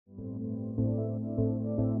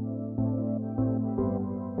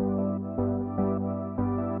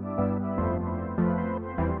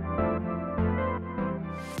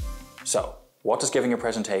So, what does giving a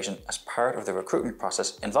presentation as part of the recruitment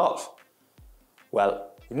process involve?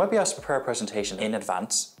 Well, you might be asked to prepare a presentation in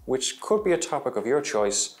advance, which could be a topic of your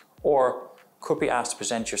choice, or could be asked to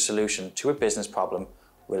present your solution to a business problem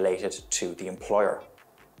related to the employer.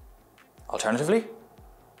 Alternatively,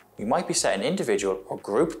 you might be set an individual or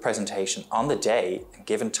group presentation on the day and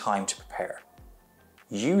given time to prepare.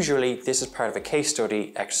 Usually, this is part of a case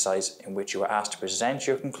study exercise in which you are asked to present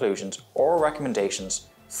your conclusions or recommendations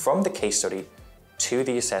from the case study to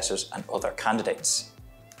the assessors and other candidates.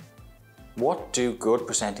 What do good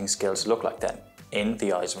presenting skills look like then, in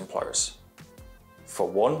the eyes of employers? For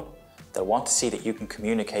one, they'll want to see that you can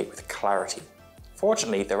communicate with clarity.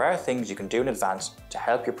 Fortunately, there are things you can do in advance to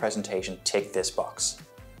help your presentation tick this box.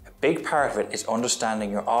 A big part of it is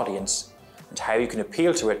understanding your audience and how you can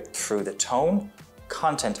appeal to it through the tone,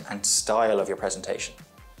 content and style of your presentation.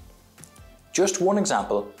 Just one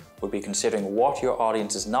example would be considering what your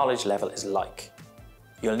audience's knowledge level is like.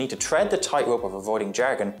 You'll need to tread the tightrope of avoiding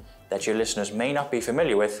jargon that your listeners may not be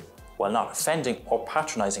familiar with while not offending or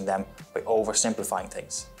patronizing them by oversimplifying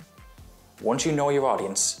things. Once you know your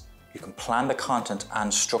audience, you can plan the content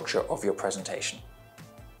and structure of your presentation.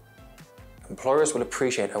 Employers will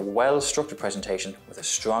appreciate a well-structured presentation with a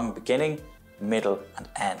strong beginning, middle and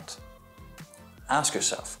end. Ask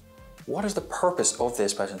yourself, what is the purpose of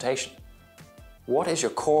this presentation? What is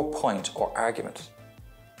your core point or argument?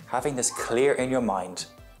 Having this clear in your mind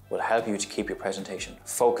will help you to keep your presentation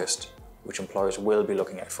focused, which employers will be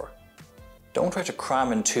looking out for. Don't try to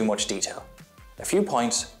cram in too much detail. A few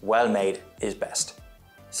points, well made, is best.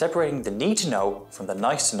 Separating the need to know from the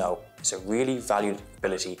nice to know is a really valued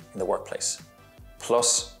ability in the workplace.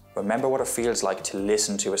 Plus, remember what it feels like to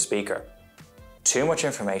listen to a speaker. Too much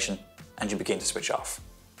information and you begin to switch off.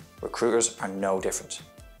 Recruiters are no different.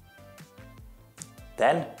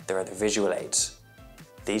 Then there are the visual aids.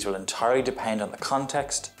 These will entirely depend on the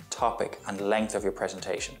context, topic and length of your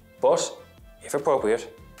presentation. But, if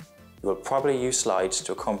appropriate, you will probably use slides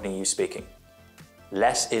to accompany you speaking.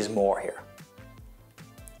 Less is more here.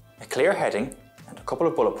 A clear heading and a couple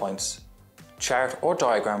of bullet points, chart or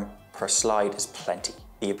diagram per slide is plenty.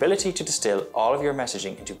 The ability to distill all of your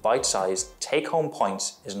messaging into bite-sized, take-home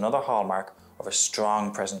points is another hallmark of a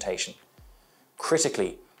strong presentation.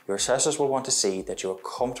 Critically, your assessors will want to see that you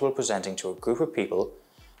are comfortable presenting to a group of people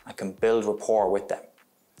and can build rapport with them.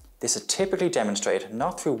 This is typically demonstrated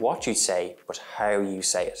not through what you say, but how you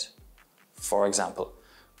say it. For example,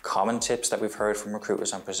 common tips that we've heard from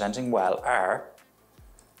recruiters on presenting well are: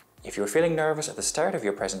 if you're feeling nervous at the start of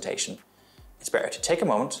your presentation, it's better to take a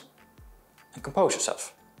moment and compose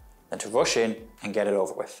yourself than to rush in and get it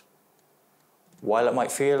over with. While it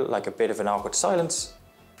might feel like a bit of an awkward silence,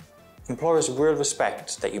 employers will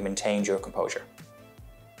respect that you maintained your composure.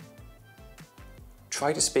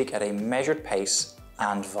 Try to speak at a measured pace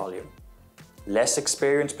and volume. Less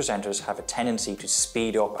experienced presenters have a tendency to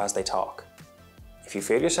speed up as they talk. If you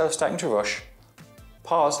feel yourself starting to rush,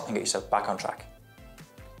 pause and get yourself back on track.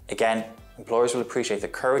 Again, employers will appreciate the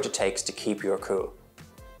courage it takes to keep your cool.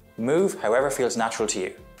 Move however feels natural to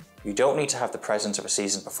you. You don't need to have the presence of a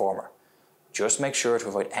seasoned performer. Just make sure to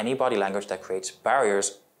avoid any body language that creates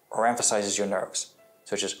barriers or emphasizes your nerves,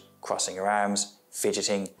 such as crossing your arms,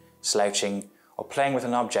 fidgeting, slouching, or playing with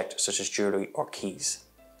an object such as jewelry or keys.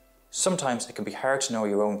 Sometimes it can be hard to know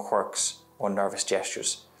your own quirks or nervous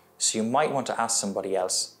gestures, so you might want to ask somebody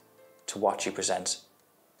else to watch you present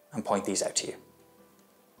and point these out to you.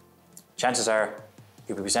 Chances are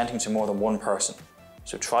you'll be presenting to more than one person,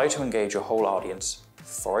 so try to engage your whole audience,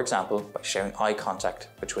 for example by sharing eye contact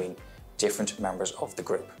between different members of the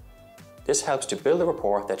group. This helps to build the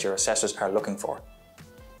rapport that your assessors are looking for.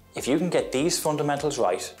 If you can get these fundamentals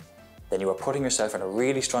right, then you are putting yourself in a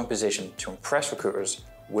really strong position to impress recruiters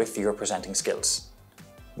with your presenting skills.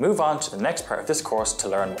 Move on to the next part of this course to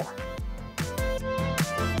learn more.